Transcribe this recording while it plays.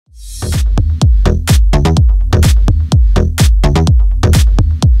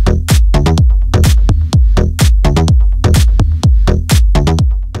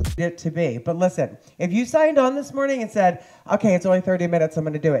it to be. But listen, if you signed on this morning and said, okay, it's only 30 minutes, I'm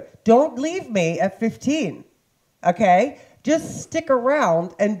going to do it, don't leave me at 15, okay? Just stick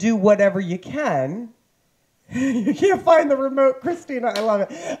around and do whatever you can. You can't find the remote, Christina, I love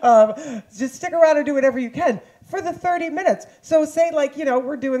it. Just stick around and do whatever you can for the 30 minutes. So say like, you know,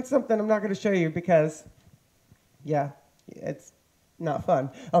 we're doing something I'm not going to show you because, yeah, it's not fun.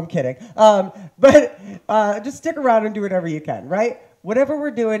 I'm kidding. But just stick around and do whatever you can, right? Whatever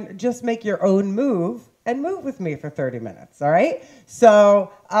we're doing, just make your own move and move with me for 30 minutes, all right?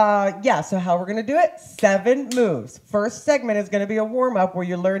 So, yeah, so how we're going to do it? 7 moves. First segment is going to be a warm-up where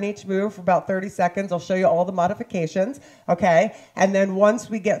you learn each move for about 30 seconds. I'll show you all the modifications, okay? And then once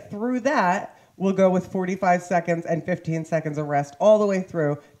we get through that, we'll go with 45 seconds and 15 seconds of rest all the way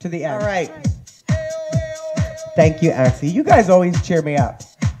through to the end. All right. Thank you, Axie. You guys always cheer me up.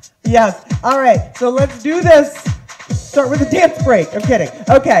 Yes. All right. So let's do this. Start with a dance break. I'm kidding.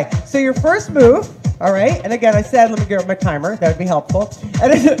 Okay. So your first move. All right. And again, I said, let me get my timer. That would be helpful.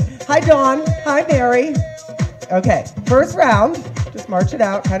 And hi, Dawn. Hi, Mary. Okay. First round. Just march it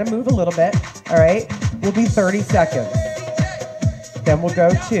out. Kind of move a little bit. All right. Will be 30 seconds. Then we'll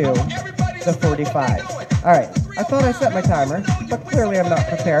go to the 45. All right. I thought I set my timer, but clearly I'm not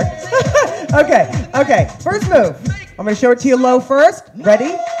prepared. Okay, first move. I'm going to show it to you low first.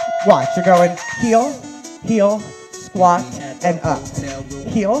 Ready? Watch. You're going heel, heel, squat, and up.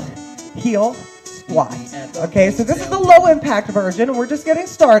 Heel, heel, squat. Okay, so this is the low impact version, and we're just getting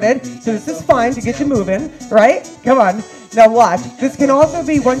started. So this is fine to get you moving, right? Come on. Now watch. This can also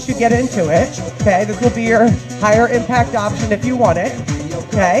be once you get into it. Okay, this will be your higher impact option if you want it.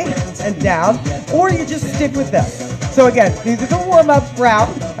 Okay, and down. Or you just stick with this. So again, these are the warm-up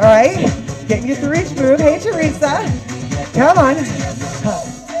round, all right? Getting you through each move. Hey, Teresa. Come on.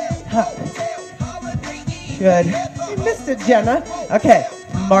 Good. You missed it, Jenna. Okay,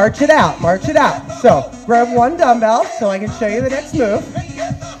 march it out, march it out. So grab one dumbbell so I can show you the next move.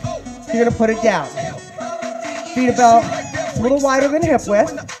 You're going to put it down. Feet about a little wider than hip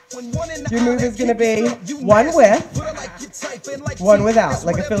width. Your move is going to be one with, one without,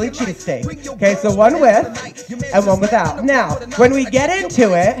 like a Philly cheesesteak. Okay, so one with and one without. Now, when we get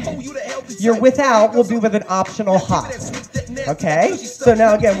into it, your without will be with an optional hop. Okay, so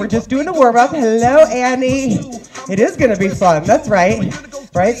now again, we're just doing a warm-up. Hello, Annie. It is going to be fun. That's right.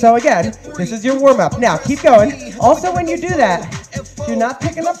 Right, so again, this is your warm-up. Now, keep going. Also, when you do that, you're not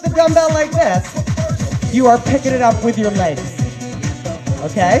picking up the dumbbell like this. You are picking it up with your legs.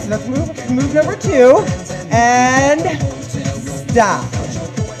 Okay, so that's move number 2. And stop.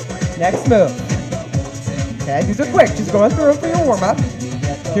 Next move. Okay, these are quick. Just going through them for your warm-up.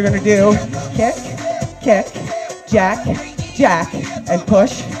 You're going to do kick, kick, jack, jack, and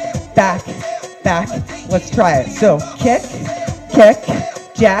push, back, back. Let's try it. So kick, kick,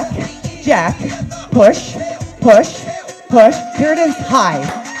 jack, jack, push, push, push. Here it is, high.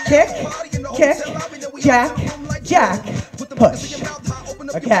 Kick, kick, jack, jack, push.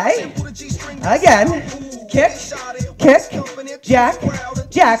 Okay? Again, kick, kick, jack,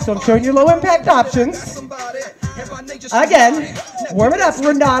 jack. So I'm showing you low impact options. Again, warm it up,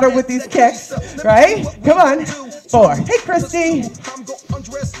 Renata, with these kicks, right? Come on. 4. Hey, Christy.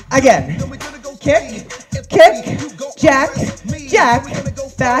 Again, kick, kick, jack, jack,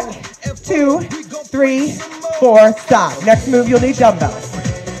 back, 2, 3, 4, stop. Next move, you'll need dumbbells.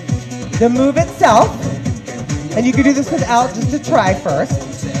 The move itself, and you can do this without just to try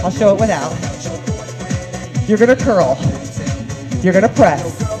first. I'll show it without. You're going to curl. You're going to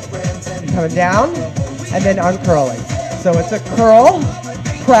press. Coming down and then uncurling. So it's a curl,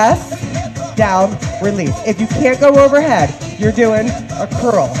 press, down, release. If you can't go overhead, you're doing a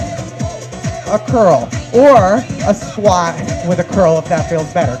curl, or a squat with a curl if that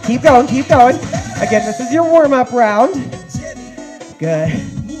feels better. Keep going, keep going. Again, this is your warm-up round. Good.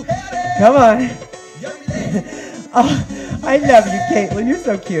 Come on. Oh, I love you, Caitlin. You're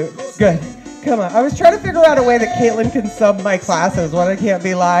so cute. Good. Come on. I was trying to figure out a way that Caitlin can sub my classes when I can't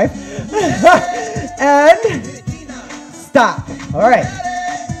be live. And stop. All right.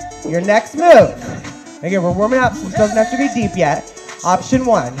 Your next move. Again, we're warming up, so this doesn't have to be deep yet. Option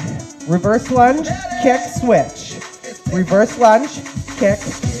 1. Reverse lunge, kick, switch. Reverse lunge, kick,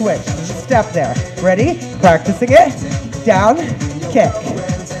 switch. There's a step there. Ready? Practicing it. Down, kick.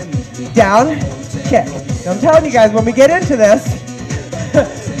 Down, kick. Now I'm telling you guys, when we get into this,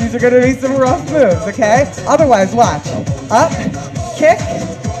 these are going to be some rough moves, okay? Otherwise, watch. Up, kick,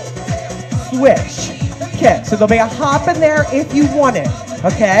 switch, kick. So there'll be a hop in there if you want it,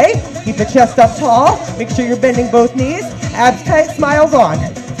 okay? Keep the chest up tall. Make sure you're bending both knees. Abs tight, smiles on.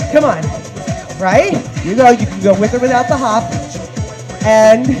 Come on, right? You go. You can go with or without the hop.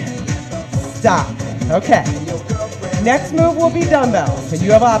 And stop. Okay. Next move will be dumbbells, and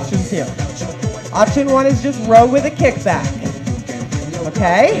you have options here. Option 1 is just row with a kickback.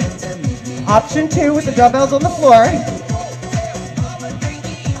 Okay? Option 2 with the dumbbells on the floor.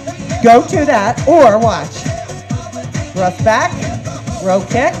 Go to that, or watch. Thrust back, row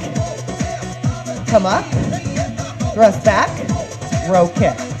kick, come up, thrust back, row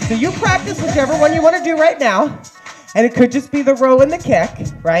kick. So you practice whichever one you want to do right now, and it could just be the row and the kick,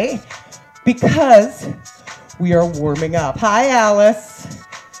 right? Because we are warming up. Hi, Alice.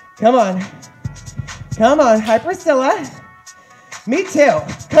 Come on. Come on. Hi, Priscilla. Me too.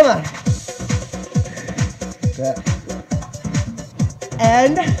 Come on. Good.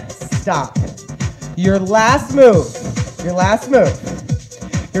 And stop. Your last move. Your last move.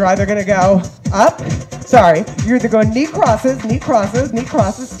 You're either going to go up. Sorry. You're either going knee crosses, knee crosses, knee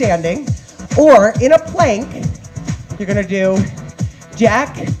crosses, standing. Or in a plank, you're going to do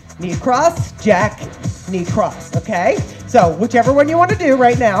jack, knee cross, jack, knee cross. Okay? So whichever one you want to do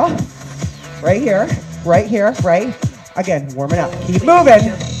right now. Right here. Right here. Right. Again, warming up. Keep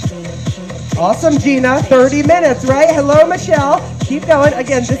moving. Awesome, Gina. 30 minutes, right? Hello, Michelle. Keep going.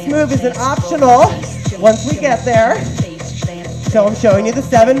 Again, this move is an optional once we get there. So I'm showing you the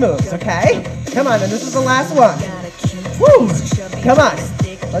 7 moves, okay? Come on, and this is the last one. Woo! Come on.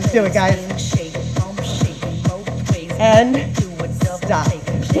 Let's do it, guys. And stop.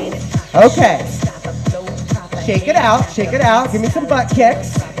 Okay. Shake it out. Shake it out. Give me some butt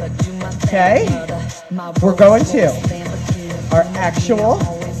kicks. Okay? We're going to our actual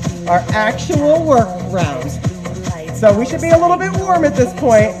work round. So we should be a little bit warm at this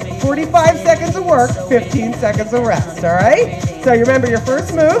point. 45 seconds of work, 15 seconds of rest, all right? So you remember your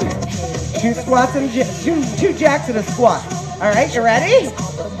first move, 2 squats and two jacks and a squat. All right, you ready?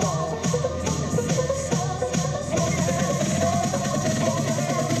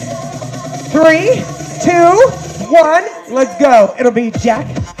 Three, 2, 1, let's go. It'll be jack,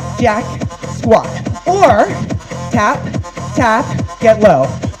 jack, squat. Or tap, tap, get low.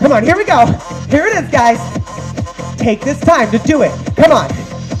 Come on, here we go. Here it is, guys. Take this time to do it. Come on.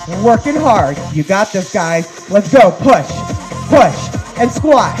 Working hard. You got this, guys. Let's go. Push, push, and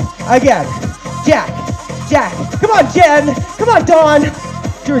squat. Again. Jack, jack. Come on, Jen. Come on, Dawn.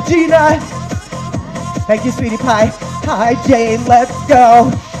 Georgina. Thank you, sweetie pie. Hi, Jane. Let's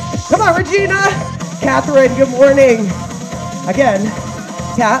go. Come on, Regina. Catherine, good morning. Again.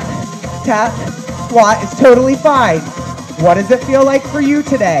 Tap, tap, squat is totally fine. What does it feel like for you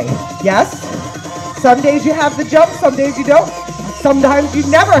today? Yes? Some days you have the jump, some days you don't. Sometimes you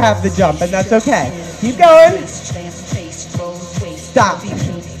never have the jump, and that's okay. Keep going. Stop.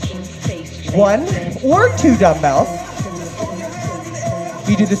 1 or 2 dumbbells.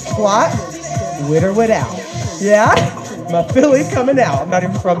 You do the squat, with or without. Yeah? My Philly coming out. I'm not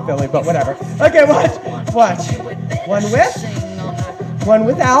even from Philly, but whatever. Okay, watch. Watch. 1 with, 1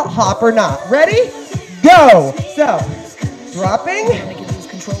 without, hop or not. Ready? Go. So, dropping.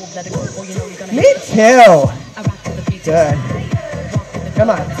 Me too. Good. Come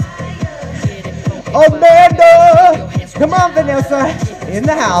on. Amanda. Come on, Vanessa. In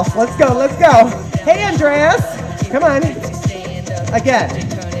the house. Let's go. Let's go. Hey, Andreas. Come on. Again.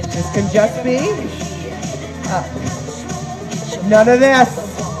 This can just be up. None of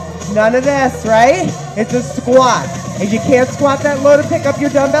this. None of this, right? It's a squat. If you can't squat that low to pick up your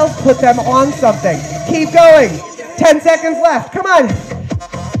dumbbells, put them on something. Keep going. 10 seconds left. Come on.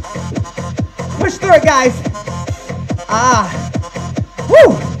 Push through it, guys.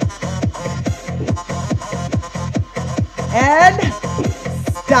 Woo. And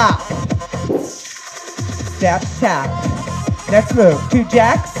stop. Step, tap. Next move. 2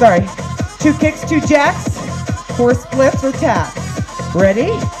 jacks. Sorry. 2 kicks, 2 jacks. 4 splits or taps.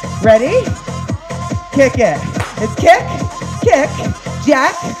 Ready? Ready? Kick it. It's kick, kick,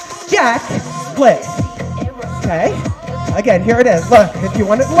 jack, jack, split. Okay. Again, here it is. Look, if you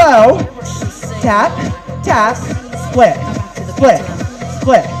want it low, tap, tap, split, split,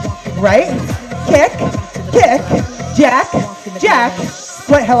 split. Right? Kick, kick, jack, jack,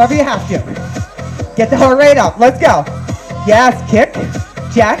 split, however you have to. Get the heart rate up. Let's go. Yes, kick,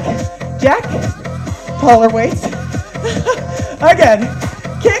 jack, jack, taller weights. Again,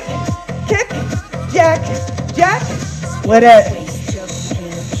 kick, kick, jack, jack, split it.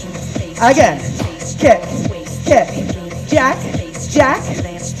 Again, kick, kick, jack, jack,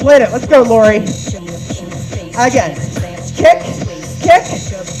 split it. Let's go, Lori. Again, kick, kick.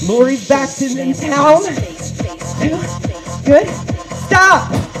 Lori's back in town. Good.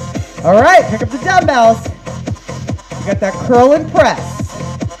 Stop. All right, pick up the dumbbells. You got that curl and press.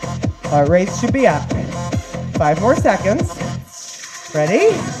 Our rates should be up. 5 more seconds.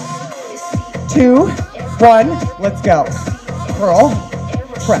 Ready? 2, 1, let's go. Curl,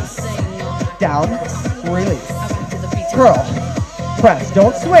 press, down, release. Curl, press,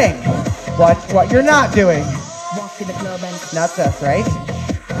 don't swing. Watch what you're not doing. Not this, right?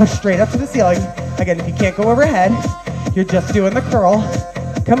 Push straight up to the ceiling. Again, if you can't go overhead, you're just doing the curl.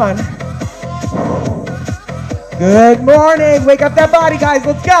 Come on. Good morning. Wake up that body, guys.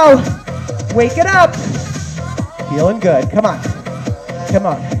 Let's go. Wake it up. Feeling good. Come on. Come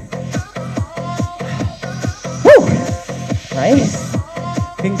on. Woo. Right?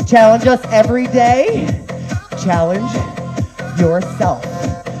 Things challenge us every day. Challenge yourself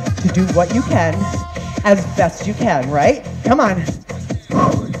to do what you can as best you can, right? Come on.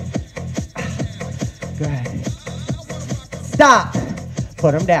 Good. Stop.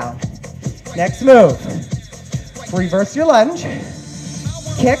 Put them down. Next move. Reverse your lunge.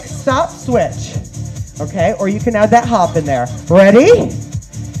 Kick, stop, switch. Okay, or you can add that hop in there. Ready?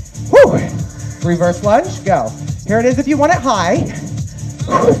 Woo. Reverse lunge, go. Here it is if you want it high.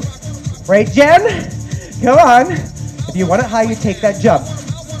 Right, Jen? Come on. If you want it high, you take that jump.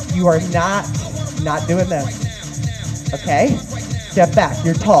 You are not doing this. Okay? Step back,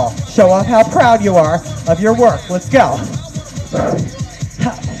 you're tall. Show off how proud you are of your work. Let's go.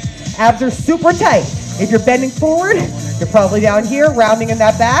 Abs are super tight. If you're bending forward, you're probably down here, rounding in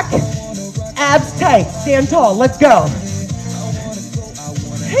that back. Abs tight, stand tall, let's go.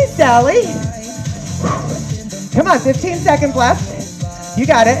 Hey, Sally. Come on, 15 seconds left. You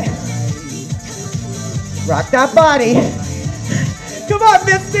got it. Rock that body. Come on,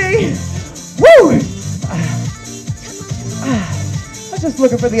 Misty. Woo! I was just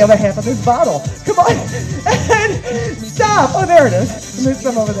looking for the other half of this bottle. Come on. And stop. Oh, there it is. There's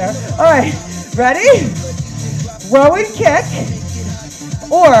some over there. All right. Ready? Row and kick.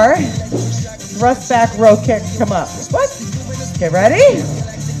 Or thrust back, row kick, come up. What? Okay, ready?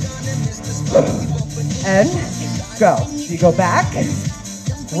 And go. So you go back,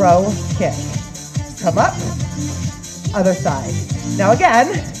 row, kick. Come up, other side. Now again,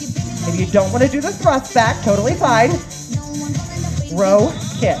 if you don't want to do the thrust back, totally fine. Row,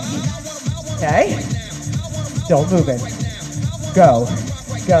 kick. Okay? Still moving. Go,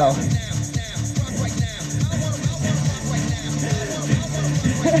 go.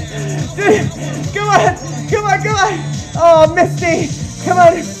 Come on, come on, come on. Oh, Misty, come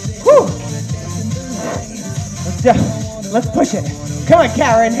on. Whew. Let's push it. Come on,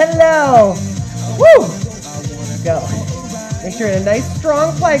 Karen, hello. Woo. Go. Make sure you're in a nice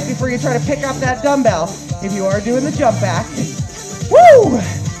strong plank before you try to pick up that dumbbell if you are doing the jump back. Woo.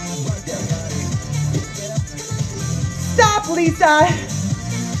 Stop, Lisa.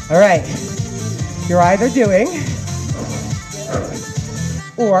 All right. You're either doing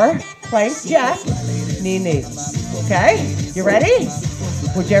or plank jack, knee, knee. Okay? You ready?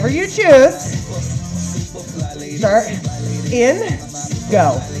 Whichever you choose. Start in,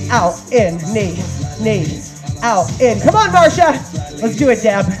 go. Out, in, knee, knee. Out, in. Come on, Marcia. Let's do it,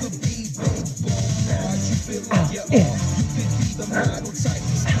 Deb. Out, in. Out,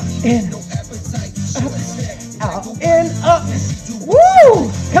 in. Up. Out, in, up.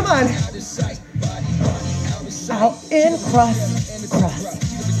 Woo! Come on. Out, in, cross, cross.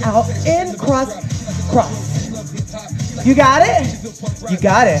 Out, in, cross, cross. You got it? You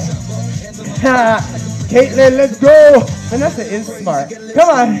got it. Caitlin, let's go. Vanessa is smart. Come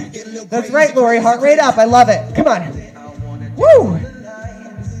on. That's right, Lori. Heart rate up. I love it. Come on. Woo.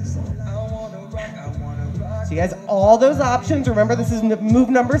 So you guys, all those options. Remember, this is move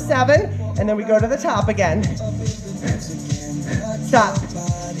number 7. And then we go to the top again. Stop.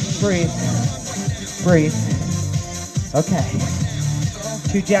 Breathe. Breathe. Okay.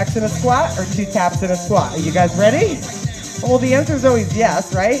 2 jacks in a squat or 2 taps in a squat? Are you guys ready? Well, the answer is always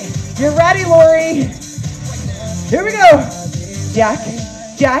yes, right? You're ready, Lori. Here we go. Jack,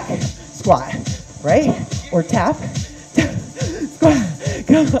 jack, squat, right? Or tap, squat.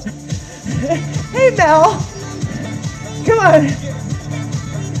 Come on. Hey, Mel. Come on.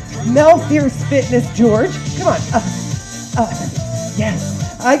 Mel Fierce Fitness, George. Come on. Yes.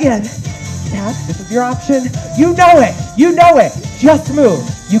 Again. Tap. This is your option. You know it. You know it. Just move.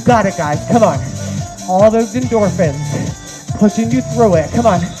 You got it, guys. Come on. All those endorphins pushing you through it. Come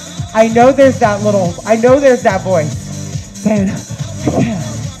on. I know there's that voice saying,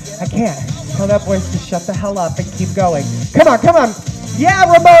 I can't. Tell that voice to shut the hell up and keep going. Come on, come on. Yeah,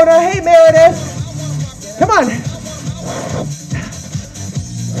 Ramona. Hey, Meredith. Come on.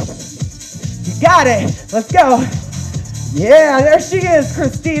 You got it. Let's go. Yeah, there she is,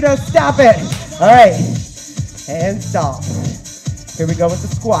 Christina. Stop it. All right. And stop. Here we go with the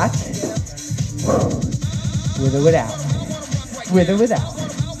squat. With or without. With or without.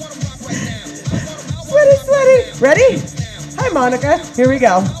 Ready? Hi, Monica. Here we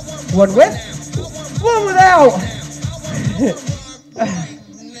go. One with, one without.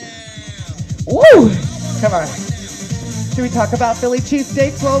 Woo! Come on. Should we talk about Philly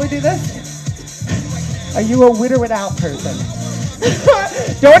cheesesteaks while we do this? Are you a with or without person?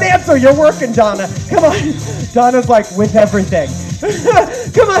 Don't answer. You're working, Donna. Come on. Donna's like with everything.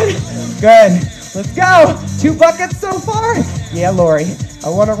 Come on. Good. Let's go. 2 buckets so far? Yeah, Lori. I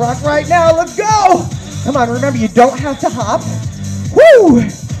want to rock right now. Let's go. Come on. Remember, you don't have to hop. Woo!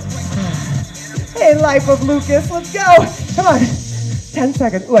 Hey, Life of Lucas. Let's go. Come on. 10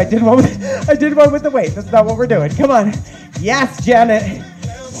 seconds. Oh, I did one with the weight. That's not what we're doing. Come on. Yes, Janet.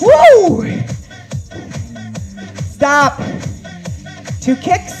 Woo! Stop. 2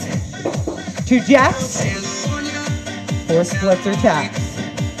 kicks. 2 jacks. 4 splits or taps.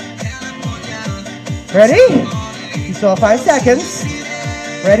 Ready? You still have 5 seconds.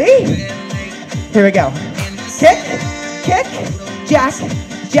 Ready? Here we go. Kick, kick, jack,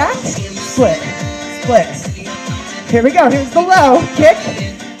 jack, split, split. Here we go. Here's the low. Kick,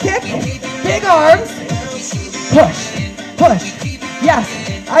 kick, big arms. Push, push. Yes.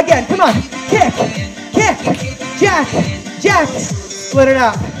 Again. Come on. Kick, kick, jack, jack. Split it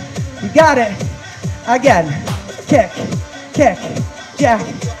up. You got it. Again. Kick, kick, jack,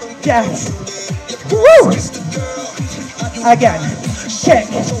 jack. Woo! Again. Kick,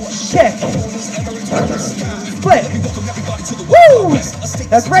 kick. Split. Woo!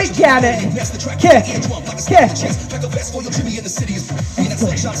 That's right, Janet. Kick, kick.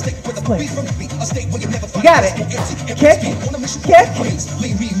 Split. You got it. Kick, kick.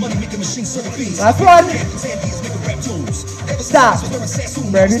 Last one. Stop.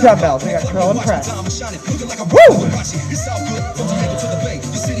 Grab your dumbbells. I got curl and press. Woo!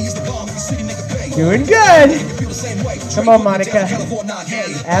 Doing good. Come on, Monica.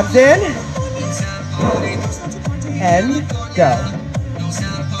 Abs in. And go.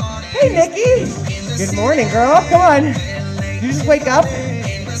 Hey, Nikki. Good morning, girl. Come on. Did you just wake up?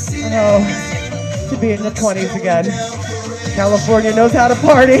 Oh, to be in the 20s again. California knows how to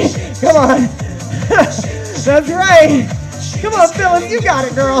party. Come on. That's right. Come on, Phyllis. You got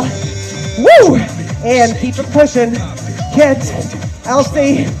it, girl. Woo! And keep it pushing. Kids.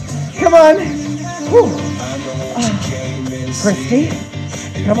 Elsie. Come on. Woo. Christy.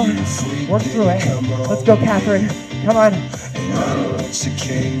 Come on. Work through it. Let's go, Catherine. Come on.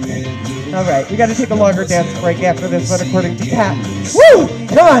 All right. We got to take a longer dance break after this one, according to Kat. Woo!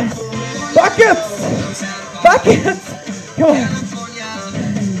 Come on. Buckets. Buckets. Come on.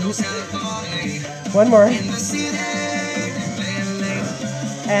 One more.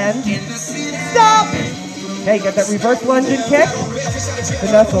 And stop. Okay, you got that reverse lunge and kick.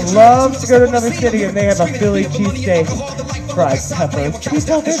 Vanessa loves to go to another city and they have a Philly cheesesteak. Fried peppers. Can you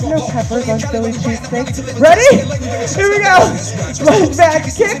tell there's no peppers on Philly cheesesteak? Ready? Here we go. Lunge back,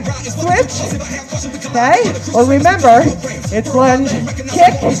 kick, switch. Okay? Or remember, it's lunge,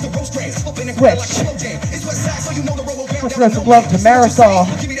 kick, switch. Let's throw some love to Marisol,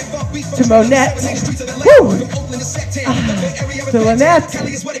 to Monette, woo! To Lynette,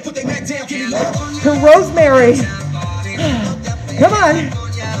 to Rosemary. Come on.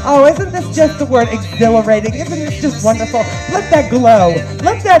 Oh, isn't this just the word exhilarating? Isn't this just wonderful? Let that glow.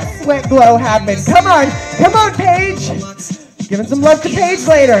 Let that sweat glow happen. Come on. Come on, Paige. Giving some love to Paige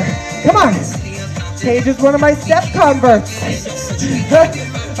later. Come on. Paige is one of my step converts.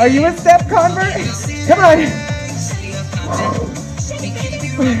 Are you a step convert? Come on.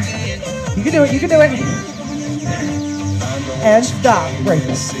 You can do it. You can do it. And stop. Break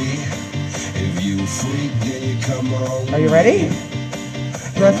it. Are you ready?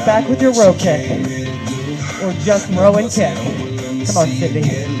 Press back with your row kick. Or just row and kick. Come on, Sydney.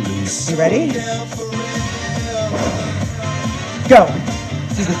 You ready? Go.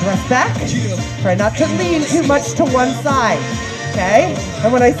 Do the thrust back. Try not to lean too much to one side. Okay?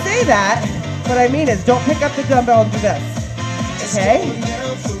 And when I say that, what I mean is don't pick up the dumbbell and do this. Okay?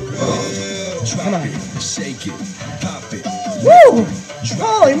 Come on. Shake it, pop it. Woo!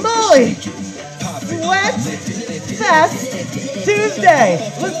 Holy moly! Sweat Fest Tuesday.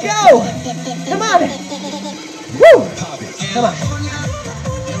 Let's go! Come on! Woo! Come on.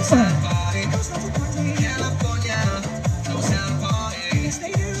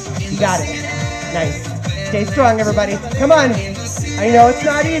 You got it. Nice. Stay strong, everybody. Come on. I know it's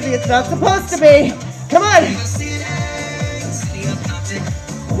not easy. It's not supposed to be. Come on.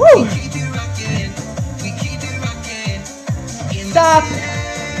 Woo! Stop.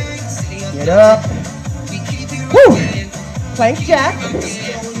 Get up. Woo! Plank jack.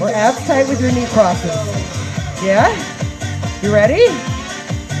 Or abs tight with your knee crosses. Yeah? You ready?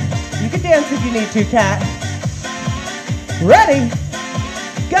 You can dance if you need to, Kat. Ready?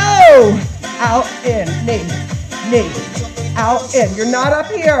 Go! Out, in, knee, knee, out, in. You're not up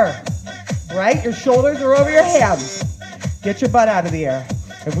here, right? Your shoulders are over your hands. Get your butt out of the air.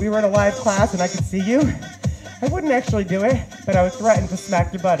 If we were in a live class and I could see you, I wouldn't actually do it, but I would threaten to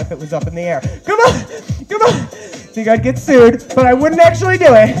smack your butt if it was up in the air. Come on, come on. Think I'd get sued, but I wouldn't actually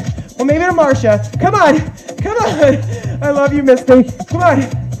do it. Well, maybe to Marcia. Come on, come on. I love you, Misty. Come on.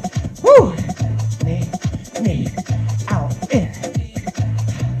 Woo. Knee, knee, out, in.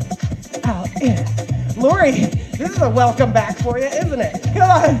 Out, in. Lori, this is a welcome back for you, isn't it? Come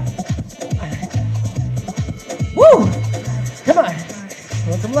on. Woo. Come on.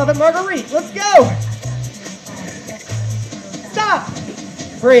 Want some love at Marguerite. Let's go. Stop.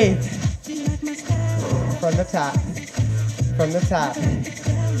 Breathe. From the top. From the top.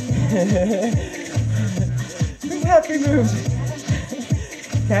 Big happy moves.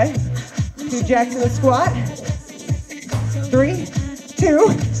 Okay. 2 jacks in a squat. 3, 2.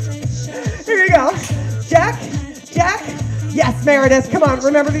 Here you go. Jack, Jack. Yes, Meredith. Come on.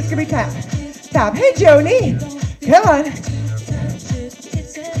 Remember, these can be tap. Tap. Hey, Joni. Come on.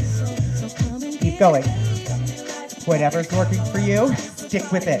 Keep going. Whatever's working for you,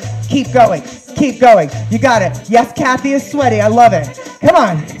 stick with it. Keep going. Keep going. You got it. Yes, Kathy is sweaty. I love it. Come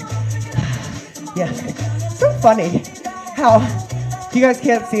on. Yes. So funny how you guys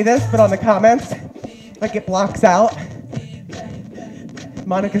can't see this, but on the comments, like it blocks out.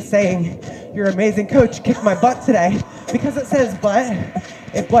 Monica's saying, "You're an amazing coach. Kicked my butt today." Because it says butt,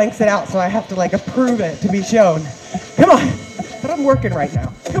 it blanks it out, so I have to like approve it to be shown. Come on. But I'm working right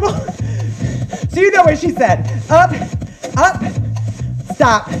now. Come on. So you know what she said. Up, up,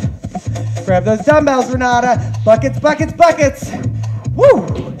 stop. Grab those dumbbells, Renata. Buckets, buckets, buckets. Woo.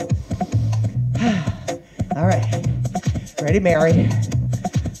 All right. Ready, Mary?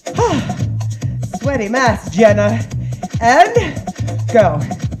 Sweaty mess, Jenna. And go.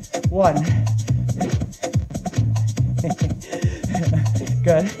 1.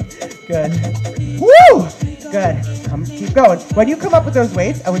 Good, good. Woo! Good. Keep going. When you come up with those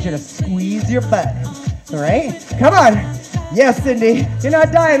weights, I want you to squeeze your butt. All right? Come on. Yes, Cindy. You're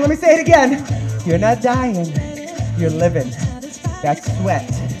not dying. Let me say it again. You're not dying. You're living. That's sweat,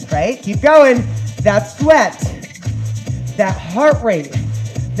 right? Keep going. That's sweat. That heart rate,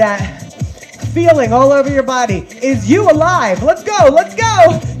 that feeling all over your body. Is you alive? Let's go. Let's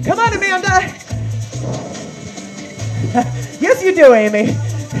go. Come on, Amanda. Yes, you do, Amy.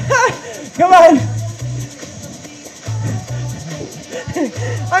 Come on.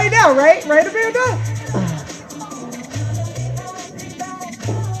 I know, right? Right, Amanda?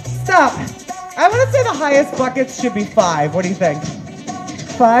 Stop. I want to say the highest buckets should be 5. What do you think?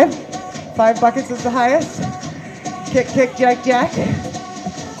 5? 5 buckets is the highest? Kick, kick, jack, jack.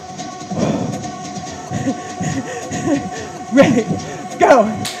 Ready. Go.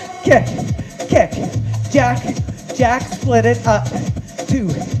 Kick, kick, jack, jack. Split it up. 2,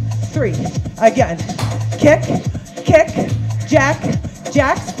 3. Again. Kick, kick, jack,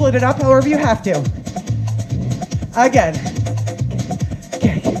 jack. Split it up however you have to. Again.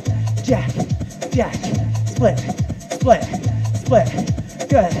 Kick, jack, jack. Split, split, split.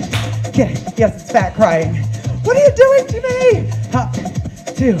 Good. Kick. Yes, it's fat crying. What are you doing to me? Up.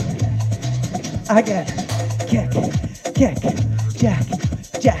 2. Again. Kick, kick, jack,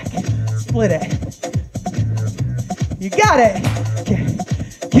 jack. Split it. You got it. Kick,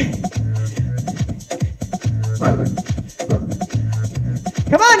 kick.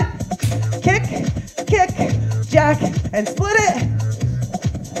 Come on. Kick, kick, jack, and split it.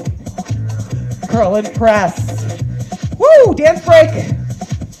 Curl and press. Woo! Dance break.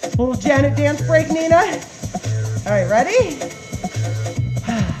 Little Janet dance break, Nina. All right, ready?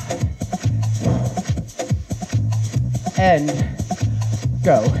 And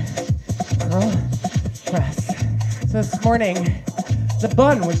go. Curl, press. So this morning, the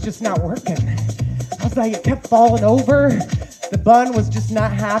bun was just not working. I was like, it kept falling over. The bun was just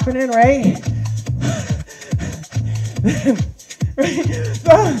not happening, right?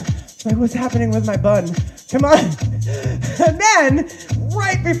 Like, what's happening with my bun? Come on. And then,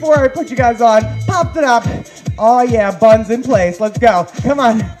 right before I put you guys on, popped it up. Oh yeah, bun's in place. Let's go. Come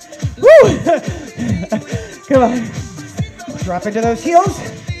on. Woo! Come on. Drop into those heels.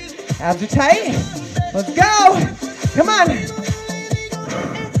 Abs are tight. Let's go. Come on.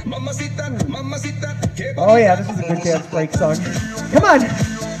 Oh yeah, this is a good dance break song. Come on.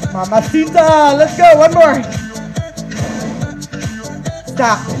 Mamacita. Let's go. One more.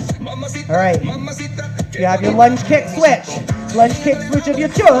 Stop. All right. You have your lunge kick switch. Lunge kick switch of your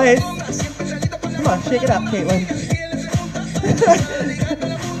choice. Come on, shake it up, Caitlin.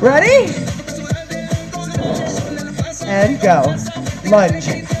 Ready? and go. Lunge,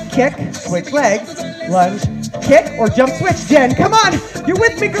 kick, switch legs, lunge, kick, or jump switch. Jen, come on. You're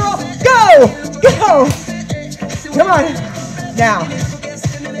with me, girl. Go, go. Come on. Now,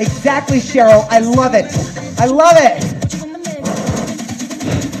 exactly, Cheryl. I love it. I love it.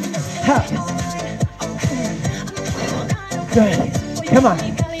 Good. Come on.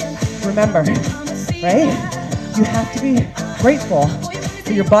 Remember, right? You have to be grateful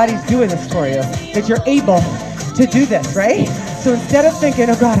that your body's doing this for you, that you're able to do this, right? So instead of thinking,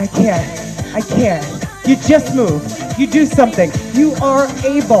 oh God, I can't, you just move. You do something. You are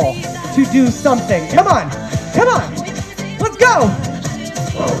able to do something. Come on. Come on. Let's go.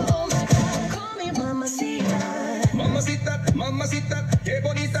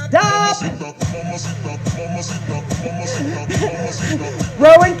 Stop.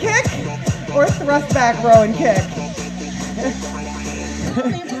 Row and kick or thrust back row and kick?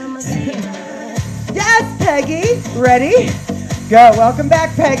 Yes, Peggy. Ready? Go. Welcome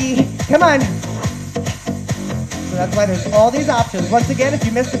back, Peggy. Come on. So that's why there's all these options. Once again, if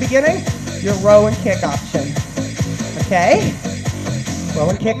you missed the beginning, your row and kick option. Okay? Row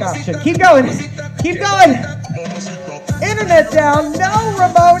and kick option. Keep going. Keep going. Internet down. No,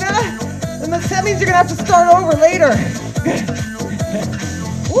 Ramona. And that means you're going to have to start over later.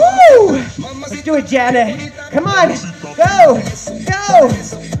 Woo! Let's do it, Janet. Come on. Go. Go.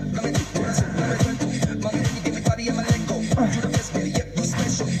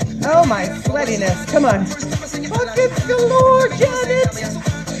 Oh, my sweatiness. Come on. Buckets galore, Janet.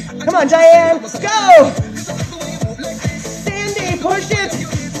 Come on, Diane. Go. Sandy, push it.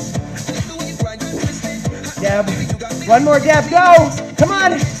 Deb. One more, Deb. Go. Come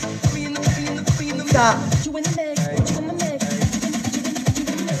on. Stop.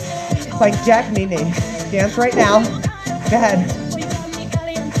 Plank jack, knee. Dance right now. Go ahead.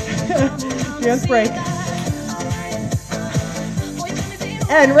 Dance break.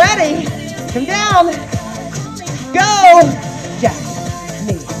 And ready. Come down. Go. Jack.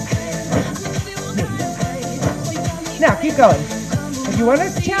 Knee. Now keep going. If you want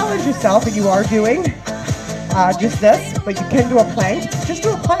to challenge yourself, and you are doing just this, but you can do a plank, just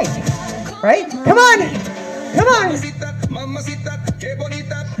do a plank. Right? Come on. Come on.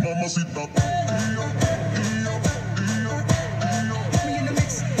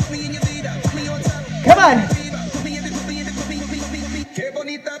 Come on.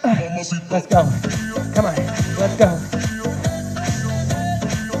 Let's go. Come on. Let's go.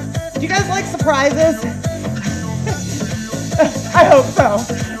 Do you guys like surprises? I hope so.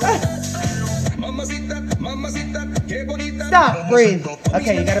 Stop. Breathe.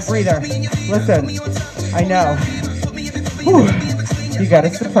 Okay, you got a breather. Listen. I know. Whew. You got a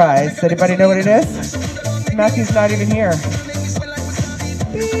surprise. Anybody know what it is? Matthew's not even here.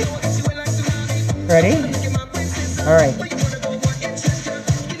 Beep. Ready? All right.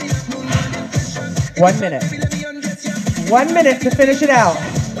 1 minute. 1 minute to finish it out.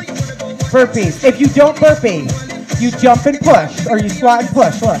 Burpees. If you don't burpee, you jump and push, or you squat and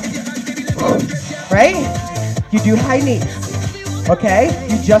push. Look. Right? You do high knees. Okay?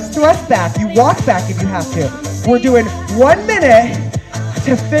 You just thrust back. You walk back if you have to. We're doing 1 minute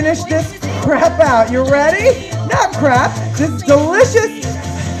to finish this crap out. You ready? Not crap. This delicious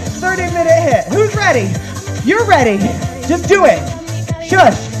 30-minute hit. Who's ready? You're ready. Just do it.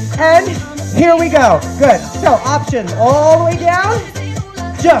 Shush. And here we go. Good. So options all the way down.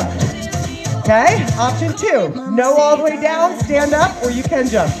 Jump. Okay? Option 2. No all the way down. Stand up or you can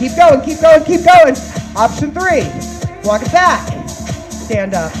jump. Keep going. Keep going. Keep going. Option 3. Walk it back.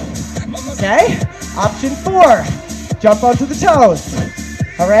 Stand up. Okay? Option 4. Jump onto the toes.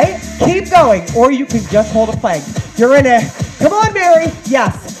 All right? Keep going. Or you can just hold a plank. You're in it. Come on, Mary.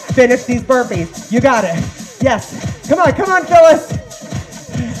 Yes. Finish these burpees. You got it. Yes. Come on, Phyllis.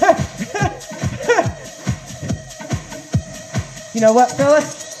 You know what,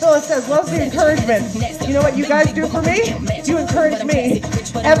 Phyllis? Phyllis says, loves the encouragement. You know what you guys do for me? You encourage me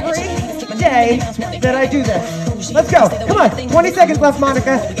every day that I do this. Let's go. Come on. 20 seconds left,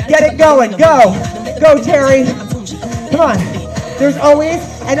 Monica. Get it going. Go. Go, Terry. Come on. There's always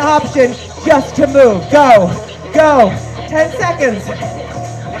an option just to move. Go. Go. 10 seconds.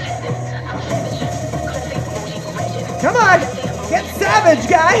 Come on. Get savage,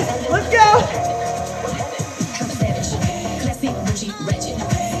 guys. Let's go.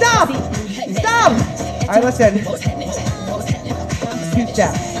 Stop. Stop. All right, listen. 2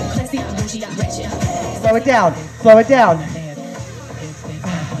 steps. Slow it down. Slow it down.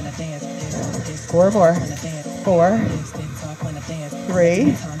 4 more. 4.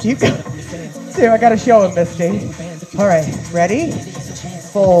 3. Keep going. 2. I got to show him, Misty. All right. Ready?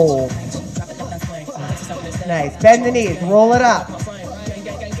 Fold. Nice. Bend the knees. Roll it up.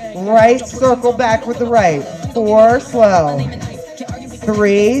 Right circle back with the right. 4, slow.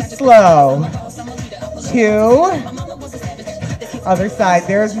 3, slow. 2. Other side.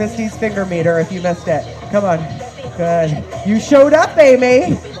 There's Misty's finger meter if you missed it. Come on. Good. You showed up,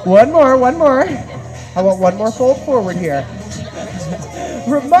 Amy. One more, one more. I want one more fold forward here.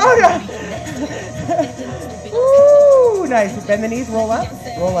 Ramona! Woo! Nice. Bend the knees, roll up,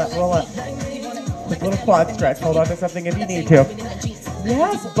 roll up, roll up. Quick little quad stretch. Hold on to something if you need to.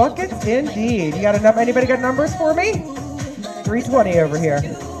 Yes, buckets indeed. You got enough? Anybody got numbers for me? 320 over here.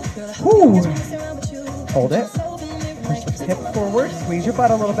 Woo! Hold it. Push the hip forward. Squeeze your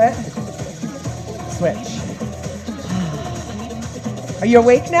butt a little bit. Switch. Are you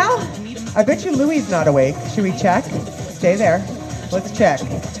awake now? I bet you Louie's not awake. Should we check? Stay there. Let's check.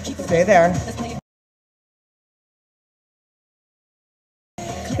 Stay there.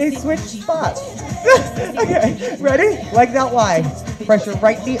 They switched spots. Okay, ready? Legs out wide. Press your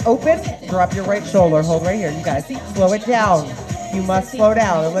right knee open. Drop your right shoulder. Hold right here, you guys. Slow it down. You must slow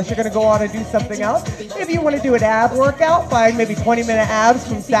down unless you're going to go on and do something else. If you want to do an ab workout, find maybe 20-minute abs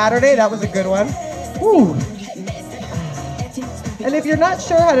from Saturday. That was a good one. Woo. And if you're not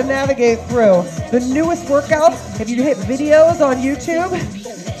sure how to navigate through the newest workouts, if you hit videos on YouTube,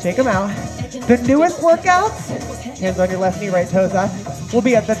 shake them out. The newest workouts, hands on your left knee, right toes up, will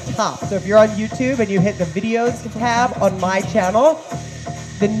be at the top. So if you're on YouTube and you hit the videos tab on my channel,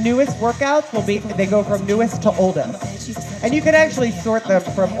 the newest workouts will be, they go from newest to oldest. And you can actually sort them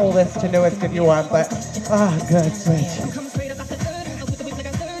from oldest to newest if you want, but, good, switch.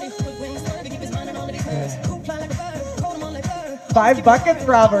 5 buckets,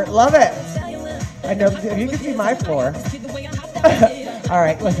 Robert. Love it. I know. You can see my floor. All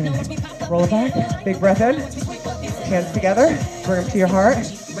right, listen. Roll it back. Big breath in. Hands together. Bring them to your heart.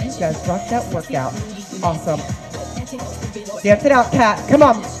 You guys rock that workout. Awesome. Dance it out, Kat. Come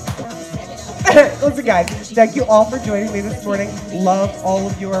on. Listen, guys. Thank you all for joining me this morning. Love all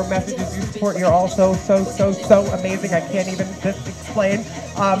of your messages, your support. You're all so amazing. I can't even just explain.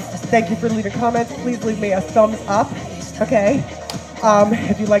 Thank you for leaving comments. Please leave me a thumbs up. Okay.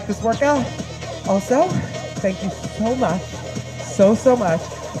 If you like this workout, also, thank you so much, so much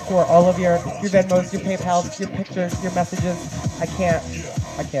for all of your Venmos, your PayPals, your pictures, your messages. I can't.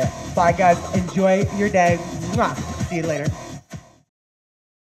 Bye, guys. Enjoy your day. Mwah. See you later.